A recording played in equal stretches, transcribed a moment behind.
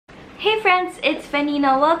Hey friends, it's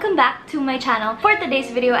Fenina. Welcome back to my channel. For today's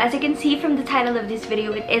video, as you can see from the title of this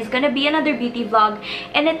video, it is gonna be another beauty vlog,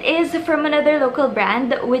 and it is from another local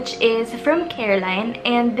brand, which is from Careline,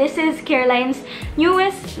 and this is Careline's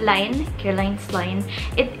newest line, Careline's line.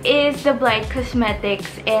 It is the Blythe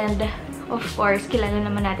Cosmetics, and of course, kilala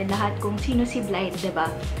naman natin lahat kung sino si Blythe, diba?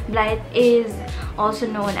 Blythe is also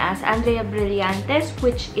known as Andrea Brillantes,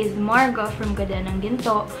 which is Marga from Ganda ng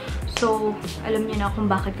Ginto. So, alam niyo na kung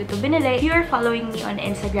bakit ko ito binili. If you're following me on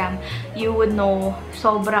Instagram, you would know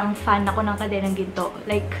sobrang fan ako ng Ganda ng Ginto.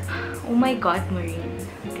 Like, oh my god, Marine.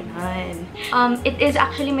 It is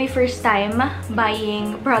actually my first time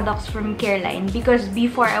buying products from Careline, because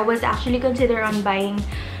before I was actually considering on buying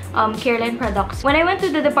Careline products. When I went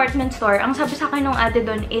to the department store, ang sabi sa akin ng ate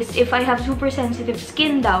doon is if I have super sensitive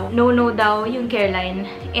skin daw, no daw yung Careline.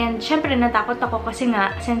 And syempre natakot ako kasi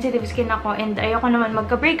nga sensitive skin ako and ayoko naman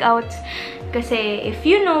magka-breakouts kasi if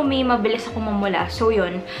you know me, mabilis ako mamula. So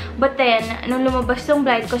yun. But then, nung lumabas tong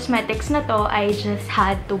Blythe Cosmetics na to, I just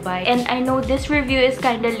had to buy. And I know this review is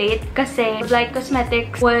kinda late kasi Blythe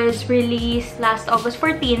Cosmetics was released last August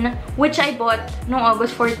 14, which I bought nung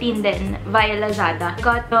August 14 din via Lazada. I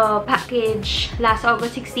got the package last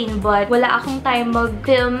August 16, but wala akong time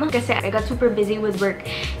mag-film kasi I got super busy with work.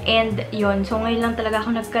 And yun, so ngayon lang talaga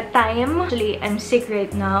ako nagka-time. Actually, I'm sick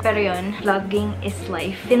right now. Pero yun, vlogging is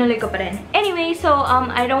life. Tinuloy ko pa rin. Anyway, so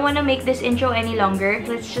I don't wanna make this intro any longer.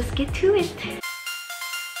 Let's just get to it.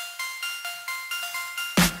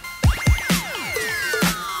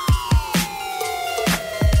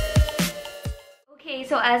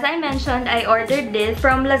 So as I mentioned, I ordered this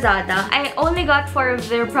from Lazada. I only got 4 of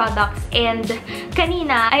their products, and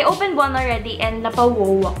kanina, I opened one already and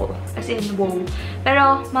napa-wow ako. As in, wow.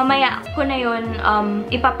 Pero mamaya ko na yun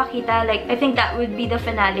ipapakita. Like, I think that would be the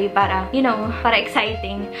finale para, you know, para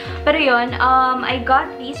exciting. Pero yun, I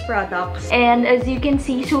got these products. And as you can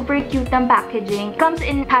see, super cute ang packaging. It comes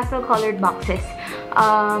in pastel-colored boxes.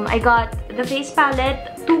 I got the face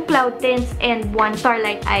palette, 2 cloud tints, and 1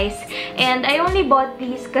 Starlight Eyes. And I only bought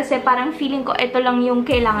these kasi parang feeling ko ito lang yung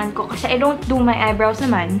kailangan ko kasi I don't do my eyebrows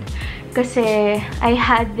naman. Kasi I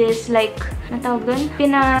had this like, natawag dun?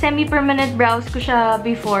 Semi-permanent brows ko siya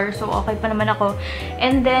before, so okay pa naman ako.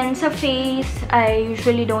 And then sa face, I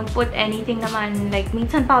usually don't put anything naman, like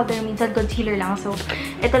minsan powder, minsan concealer lang. So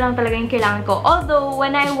ito lang talaga yung kailangan ko. Although,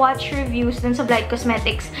 when I watch reviews dun sa Blythe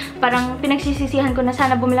Cosmetics, parang pinagsisisihan ko na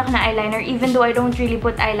sana bumili ako ng eyeliner, even though I don't really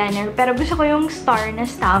put eyeliner. Pero gusto ko yung star na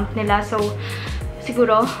stamp nila, so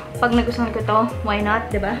siguro, pag nagustuhan ko to, why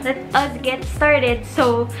not, diba? Let us get started.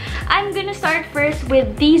 So, I'm gonna start first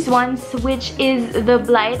with these ones, which is the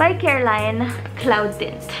Blythe by Careline Cloud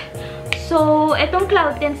Tint. So, itong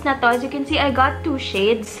cloud tints na to, as you can see, I got 2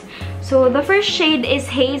 shades. So, the first shade is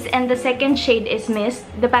Haze and the second shade is Mist.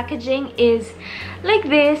 The packaging is like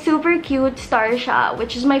this, super cute star siya,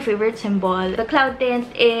 which is my favorite symbol. The cloud tint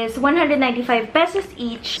is 195 pesos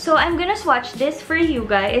each. So, I'm gonna swatch this for you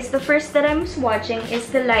guys. The first that I'm swatching is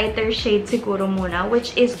the lighter shade siguro muna,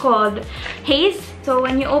 which is called Haze. So,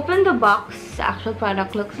 when you open the box, the actual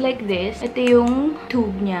product looks like this. Ito yung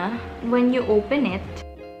tube niya. When you open it,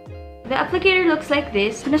 the applicator looks like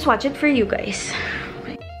this. I'm gonna swatch it for you guys.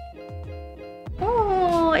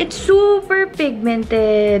 It's super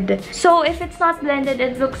pigmented. So, if it's not blended,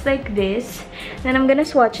 it looks like this. Then, I'm gonna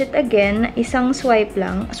swatch it again. Isang swipe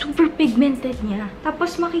lang. Super pigmented niya.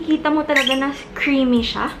 Tapos, makikita mo talaga na creamy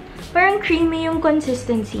siya. Parang creamy yung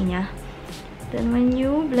consistency niya. Then, when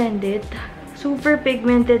you blend it, super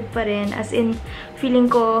pigmented pa rin. As in, feeling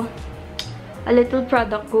ko, a little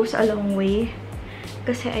product goes a long way.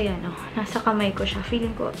 Kasi, ayan, oh, nasa kamay ko siya.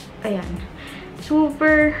 Feeling ko, ayan.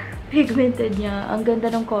 Super pigmented niya. Ang ganda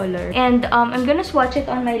ng color. And I'm gonna swatch it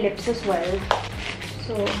on my lips as well.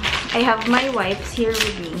 So, I have my wipes here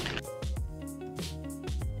with me.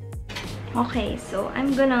 Okay, so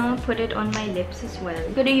I'm gonna put it on my lips as well.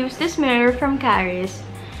 I'm gonna use this mirror from Caris.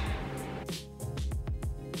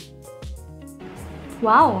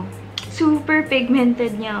 Wow! Super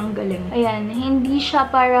pigmented niya. Ang galing. Ayan, hindi siya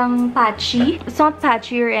parang patchy. It's not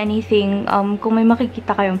patchy or anything. Kung may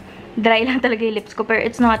makikita kayo, dry lang talaga yung lips ko, pero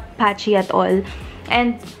it's not patchy at all.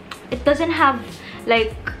 And it doesn't have,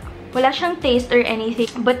 like, wala siyang taste or anything.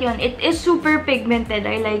 But yun, it is super pigmented.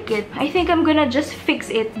 I like it. I think I'm gonna just fix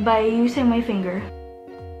it by using my finger.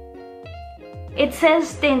 It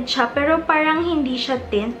says tint siya, pero parang hindi siya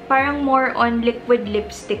tint. Parang more on liquid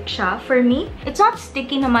lipstick siya for me. It's not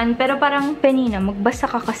sticky naman, pero parang Fenina, magbasa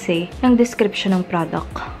ka kasi ng description ng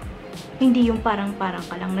product. Hindi yung parang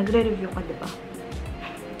ka lang. Nagre-review ka, diba?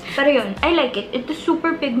 Pero yun, I like it. It is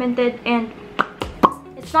super pigmented and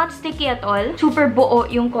It's not sticky at all. Super buo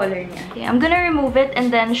yung color niya. Okay, I'm gonna remove it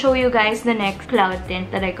and then show you guys the next cloud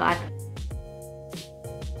tint that I got.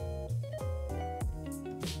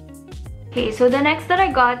 Okay, so the next that I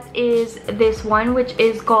got is this one, which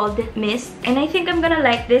is called Mist. And I think I'm gonna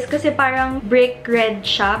like this kasi parang brick red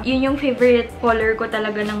siya. Yun yung favorite color ko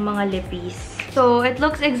talaga ng mga lippies. So, it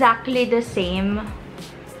looks exactly the same.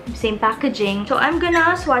 Same packaging. So, I'm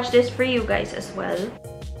gonna swatch this for you guys as well.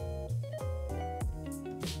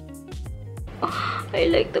 Oh, I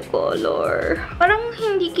like the color. Parang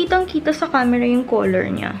hindi kitang-kita sa camera yung color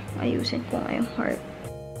niya. Ayusin ko nga yung heart.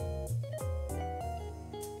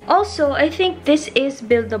 Also, I think this is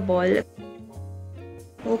buildable.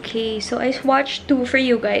 Okay, so I swatched two for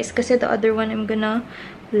you guys kasi the other one I'm gonna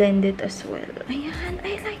blend it as well. Ayan,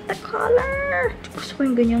 I like the color! Gusto ko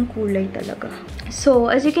yung ganyang kulay talaga.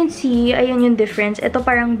 So, as you can see, ayan yung difference. Ito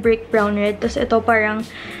parang brick brown red, tapos ito parang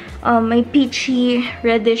may peachy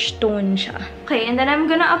reddish tone siya. Okay, and then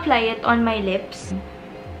I'm gonna apply it on my lips.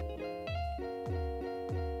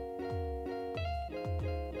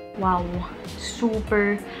 Wow,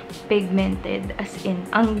 super pigmented, as in,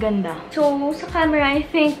 ang ganda. So, sa camera, I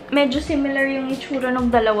think medyo similar yung itsura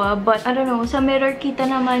ng dalawa, but I don't know, sa mirror kita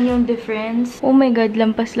naman yung difference. Oh my god,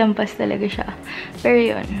 lampas-lampas talaga siya. Pero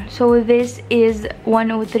yun. So, this is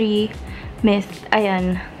 103 Mist.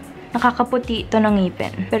 Ayan. Nakakaputi ito ng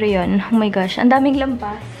ngipin. Pero yun, oh my gosh, ang daming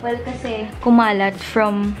lampas. Well, kasi kumalat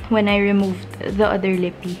from when I removed the other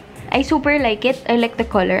lippy. I super like it. I like the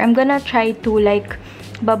color. I'm gonna try to like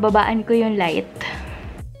bababaan ko yung light.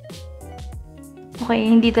 Okay,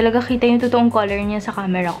 hindi talaga kita yung totoong color niya sa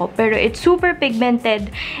camera ko. Pero it's super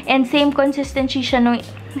pigmented and same consistency siya nung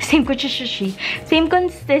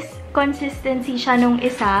consistency siya nung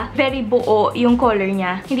isa. Very buo yung color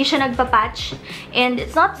niya. Hindi siya nagpa-patch. And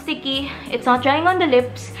it's not sticky. It's not drying on the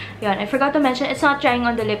lips. Yan, I forgot to mention, it's not drying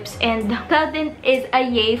on the lips. And cloud tint is a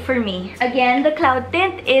yay for me. Again, the cloud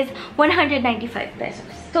tint is 195 pesos.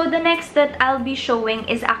 So, the next that I'll be showing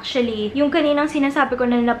is actually yung kaninang sinasabi ko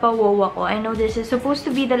na napawow ako. I know this is supposed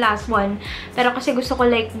to be the last one. Pero kasi gusto ko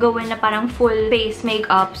like gawin na parang full face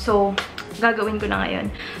makeup. So, gagawin ko na ngayon.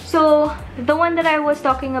 So, the one that I was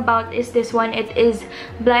talking about is this one. It is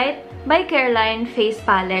Blythe by Careline Face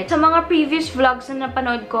Palette. Sa mga previous vlogs na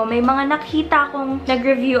napanood ko, may mga nakita akong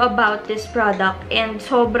nag-review about this product and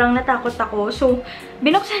sobrang natakot ako. So,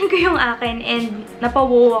 binuksan ko yung akin and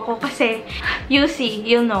napawow ako kasi you'll see,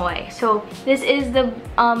 you'll know why. So, this is the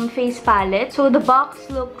face palette. So, the box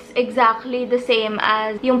looks exactly the same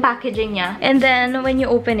as yung packaging niya. And then, when you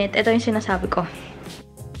open it, ito yung sinasabi ko.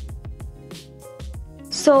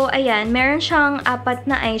 So, ayan, meron siyang 4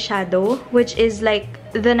 na eyeshadow, which is like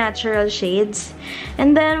the natural shades.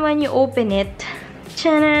 And then, when you open it,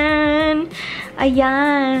 tchanan!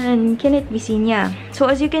 Ayan! Can it be seen? Yeah. So,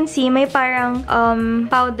 as you can see, may parang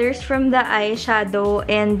powders from the eyeshadow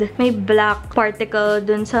and may black particle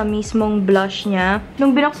dun sa mismong blush niya.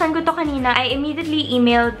 Nung binuksan ko to kanina, I immediately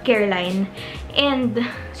emailed Careline. And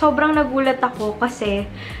sobrang nagulat ako kasi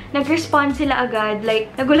nag-respond sila agad.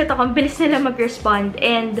 Like, nagulat ako, ang bilis nila mag-respond.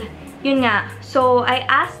 And yun nga, so I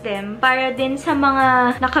asked them para din sa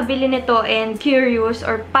mga nakabili nito and curious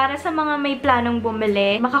or para sa mga may planong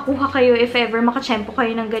bumili, makakuha kayo if ever makachempo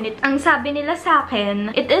kayo ng ganito. Ang sabi nila sa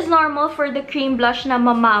akin, it is normal for the cream blush na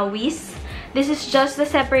mamawis. This is just the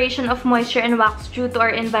separation of moisture and wax due to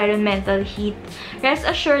our environmental heat. Rest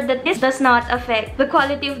assured that this does not affect the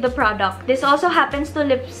quality of the product. This also happens to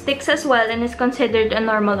lipsticks as well and is considered a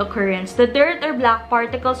normal occurrence. The dirt or black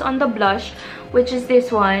particles on the blush, which is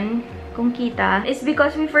this one, kung kita, is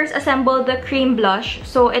because we first assembled the cream blush.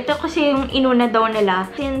 So, ito kasi yung inuna daw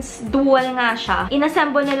nila. Since dual nga siya,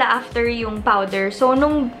 inassemble nila after yung powder. So,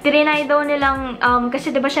 nung trinay daw nilang,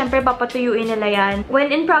 kasi diba syempre papatuyuin nila yan.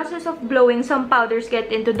 When in process of blowing, some powders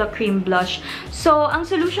get into the cream blush. So, ang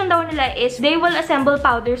solution daw nila is they will assemble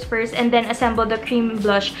powders first and then assemble the cream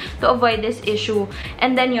blush to avoid this issue.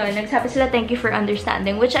 And then yun, nagsabi sila, thank you for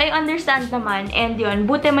understanding. Which I understand naman. And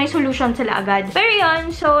yun, buti may solution sila agad. Pero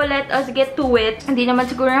yun, so let us get to it. Hindi naman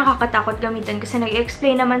siguro nakakatakot gamitin kasi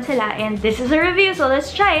nag-explain naman sila and this is a review, so let's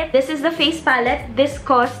try it. This is the face palette. This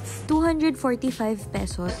costs 245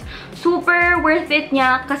 pesos. Super worth it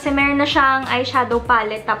niya kasi meron na siyang eyeshadow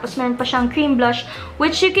palette tapos meron pa siyang cream blush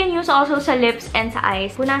which you can use also sa lips and sa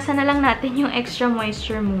eyes. Punasan na lang natin yung extra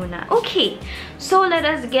moisture muna. Okay, so let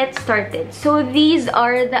us get started. So these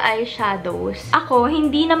are the eyeshadows. Ako,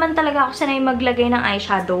 hindi naman talaga ako sanay maglagay ng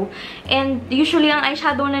eyeshadow and usually ang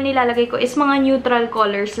eyeshadow na nilalagay nilalagay ko is mga neutral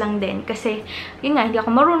colors lang din. Kasi, yun nga, hindi ako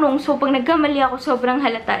marunong. So, pag nagkamali ako, sobrang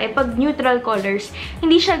halata. Eh, pag neutral colors,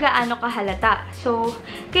 hindi siya gaano kahalata. So,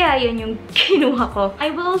 kaya yun yung kinuha ko.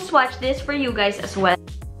 I will swatch this for you guys as well.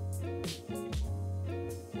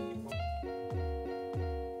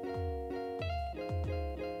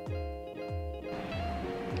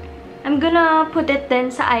 I'm gonna put it then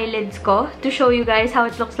sa eyelids ko to show you guys how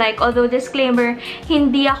it looks like. Although, disclaimer,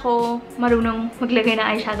 hindi ako marunong maglagay ng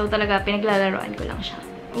eyeshadow talaga. Pinaglalaroan ko lang siya.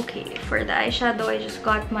 Okay, for the eyeshadow, I just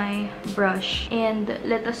got my brush. And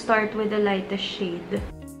let us start with the lightest shade.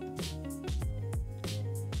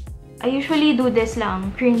 I usually do this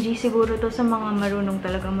lang. Cringy siguro to sa mga marunong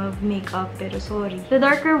talaga mag-makeup, pero sorry. The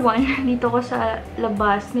darker one, dito ko sa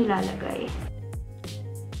labas nilalagay.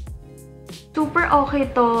 Super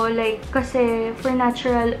okay to, like, kasi for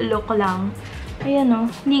natural look lang. Ayan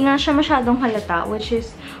o, hindi nga siya masyadong halata, which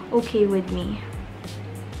is okay with me.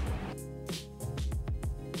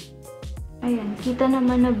 Ayan, kita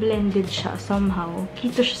naman na blended siya somehow.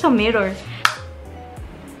 Kita siya sa mirror.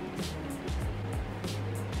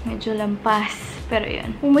 Medyo lampas. Pero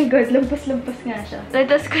yun. Oh my god, lampas-lampas nga siya.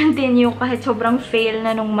 Let us continue kahit sobrang fail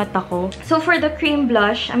na nung mata ko. So for the cream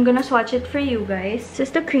blush, I'm gonna swatch it for you guys. This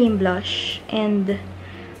is the cream blush. And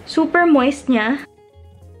super moist niya.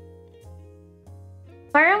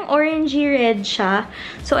 Parang orangey red siya.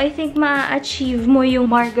 So I think ma-achieve mo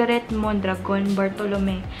yung Margaret Mondragon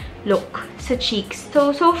Bartolome look sa cheeks.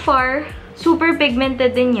 So far, super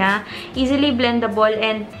pigmented din niya. Easily blendable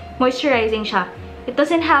and moisturizing siya. It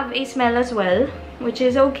doesn't have a smell as well, which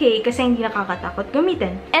is okay kasi hindi nakakatakot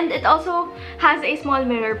gamitin. And it also has a small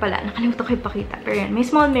mirror pala. Nakalimutan ko ipakita. Pero yan, may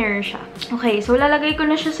small mirror siya. Okay, so lalagay ko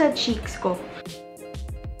na siya sa cheeks ko.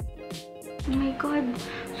 Oh my god,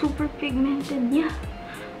 super pigmented niya.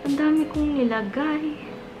 Ang dami kong nilagay.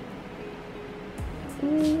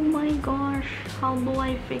 Oh my gosh, how do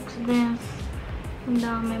I fix this? Ang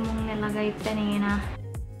dami mong nilagay, Fenina.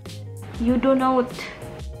 You do note.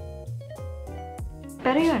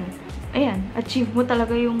 Pero yun, ayan, achieve mo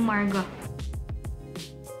talaga yung Marga.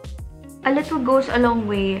 A little goes a long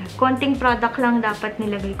way. Konting product lang dapat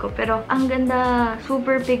nilagay ko. Pero ang ganda,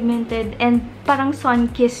 super pigmented, and parang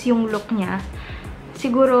sun-kiss yung look niya.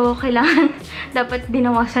 Siguro kailangan, dapat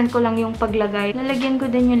binawasan ko lang yung paglagay. Lalagyan ko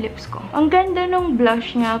din yung lips ko. Ang ganda nung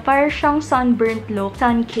blush niya, parang siyang sunburnt look,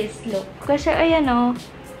 sun-kiss look. Kasi ayan o,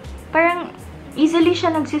 parang easily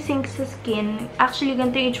siya nagsisync sa skin. Actually,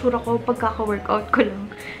 ganito yung itsura ko pagkaka-workout ko lang.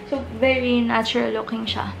 So, very natural looking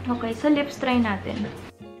siya. Okay, sa lips, try natin.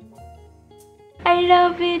 I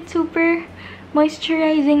love it! Super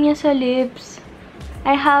moisturizing niya sa lips.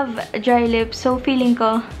 I have dry lips, so feeling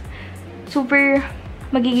ko super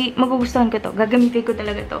magugustuhan ko to. Gagamitin ko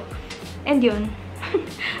talaga to. And yun.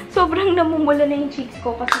 Sobrang namumula na yung cheeks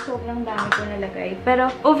ko kasi sobrang dami ko nalagay.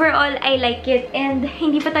 Pero overall, I like it. And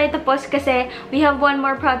hindi pa tayo tapos kasi we have one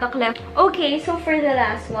more product left. Okay, so for the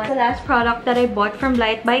last one, the last product that I bought from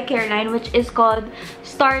Blythe by Careline, which is called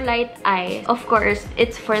Starlight Eye. Of course,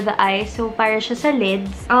 it's for the eyes. So para siya sa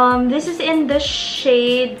lids. This is in the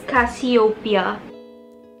shade Cassiopeia.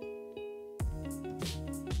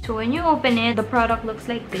 So, when you open it, the product looks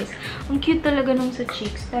like this. Ang cute talaga nung sa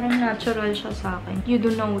cheeks. Parang natural siya sa akin. You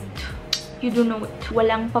do note. You do note.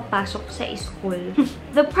 Walang papasok sa school.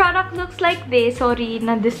 The product looks like this. Sorry,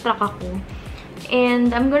 na-distract ako.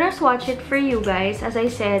 And I'm gonna swatch it for you guys. As I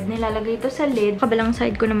said, nilalagay ito sa lid. Kabilang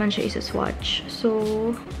side ko naman siya isa-swatch. So,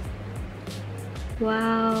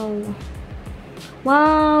 wow.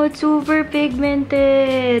 Wow, it's super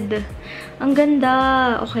pigmented. Ang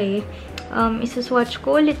ganda. Okay. Isa-swatch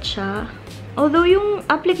ko ulit siya. Although yung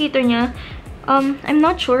applicator niya, I'm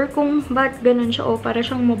not sure kung ba't ganun siya o para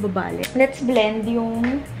siyang mababali. Let's blend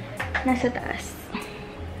yung nasa taas.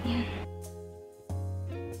 Ayan.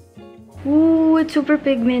 Ooh, it's super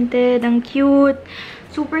pigmented. Ang cute.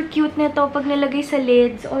 Super cute nito pag nilagay sa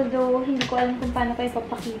lids. Although, hindi ko alam kung paano ko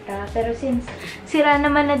ipapakita. Pero since sira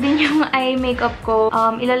naman na din yung eye makeup ko,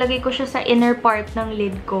 ilalagay ko siya sa inner part ng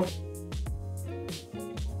lid ko.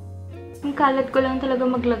 Ang kalat ko lang talaga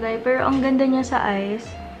maglagay, pero ang ganda niya sa eyes.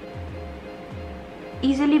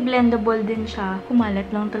 Easily blendable din siya. Kumalat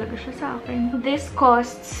lang talaga siya sa akin. This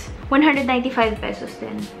costs 195 pesos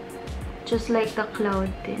din. Just like the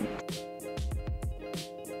cloud tint.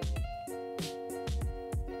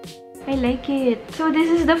 I like it. So, this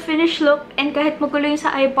is the finished look. And kahit magulo yung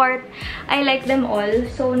sa eye part, I like them all.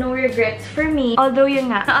 So, no regrets for me. Although, yun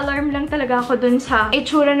nga, na-alarm lang talaga ako dun sa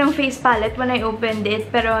itsura ng face palette when I opened it.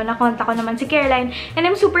 Pero, nakonta ko naman si Careline. And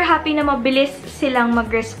I'm super happy na mabilis silang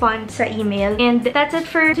mag-respond sa email. And that's it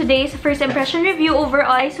for today's first impression review.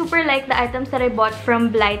 Overall, I super like the items that I bought from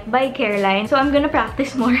Blythe by Careline. So, I'm gonna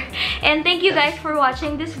practice more. And thank you guys for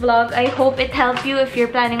watching this vlog. I hope it helped you if you're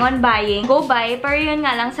planning on buying. Go buy. Pero yun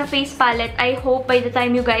nga lang, sa face palette, I hope by the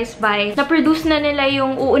time you guys buy, na-produce na nila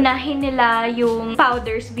yung uunahin nila yung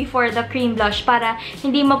powders before the cream blush para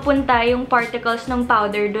hindi mapunta yung particles ng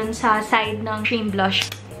powder dun sa side ng cream blush.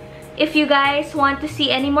 If you guys want to see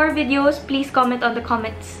any more videos, please comment on the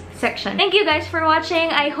comments section. Thank you guys for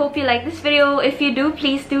watching. I hope you like this video. If you do,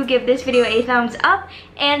 please do give this video a thumbs up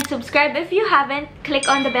and subscribe if you haven't. Click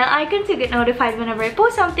on the bell icon to get notified whenever I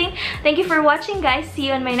post something. Thank you for watching, guys. See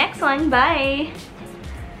you on my next one. Bye!